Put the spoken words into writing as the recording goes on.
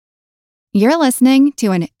You're listening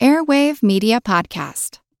to an Airwave Media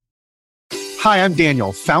Podcast. Hi, I'm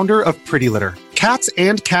Daniel, founder of Pretty Litter. Cats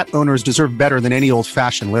and cat owners deserve better than any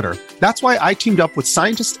old-fashioned litter. That's why I teamed up with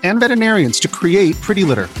scientists and veterinarians to create Pretty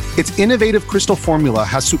Litter. Its innovative crystal formula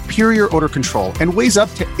has superior odor control and weighs up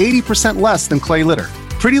to 80% less than clay litter.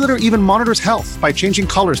 Pretty Litter even monitors health by changing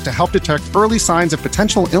colors to help detect early signs of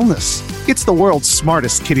potential illness. It's the world's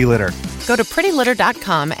smartest kitty litter. Go to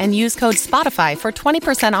prettylitter.com and use code SPOTIFY for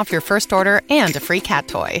 20% off your first order and a free cat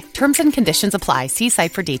toy. Terms and conditions apply. See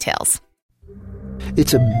site for details.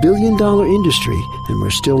 It's $1 billion industry, and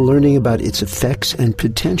we're still learning about its effects and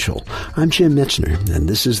potential. I'm Jim Metzner, and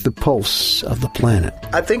this is the pulse of the planet.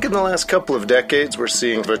 I think in the last couple of decades, we're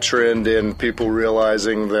seeing a trend in people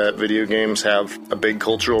realizing that video games have a big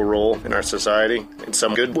cultural role in our society. In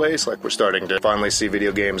some good ways, like we're starting to finally see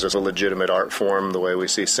video games as a legitimate art form, the way we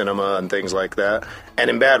see cinema and things like that. And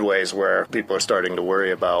in bad ways, where people are starting to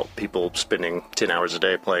worry about people spending 10 hours a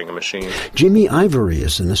day playing a machine. Jimmy Ivory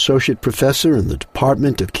is an associate professor in the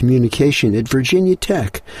Department of Communication at Virginia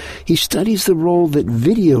Tech. He studies the role that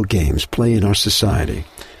video games play in our society.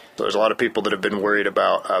 So there's a lot of people that have been worried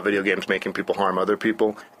about video games making people harm other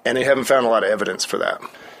people, and they haven't found a lot of evidence for that.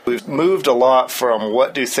 We've moved a lot from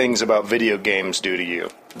what do things about video games do to you,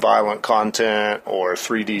 violent content or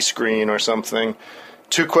 3D screen or something,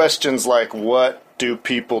 to questions like what do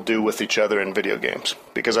people do with each other in video games?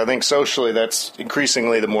 Because I think socially that's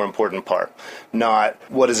increasingly the more important part. Not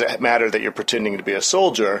what does it matter that you're pretending to be a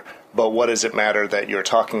soldier, but what does it matter that you're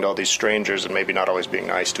talking to all these strangers and maybe not always being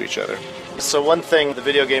nice to each other? So one thing the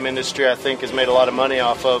video game industry I think has made a lot of money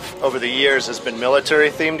off of over the years has been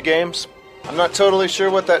military-themed games. I'm not totally sure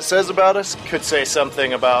what that says about us. Could say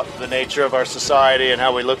something about the nature of our society and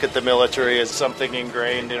how we look at the military as something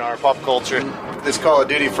ingrained in our pop culture. This Call of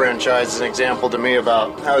Duty franchise is an example to me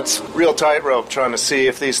about how it's real tightrope trying to see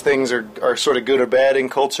if these things are sort of good or bad in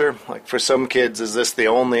culture. Like for some kids, is this the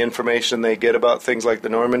only information they get about things like the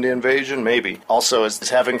Normandy invasion? Maybe. Also, is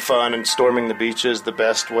having fun and storming the beaches the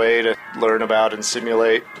best way to learn about and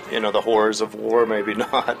simulate, the horrors of war? Maybe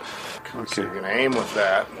not. Okay. So you're going to aim with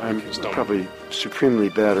that. I'm probably supremely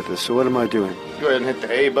bad at this, so what am I doing? Go ahead and hit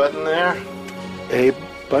the A button there. A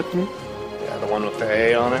button? Yeah, the one with the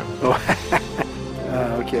A on it.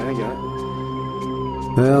 Oh, okay, I got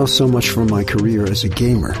it. Well, so much for my career as a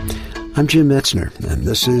gamer. I'm Jim Metzner, and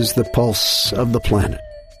this is the Pulse of the Planet.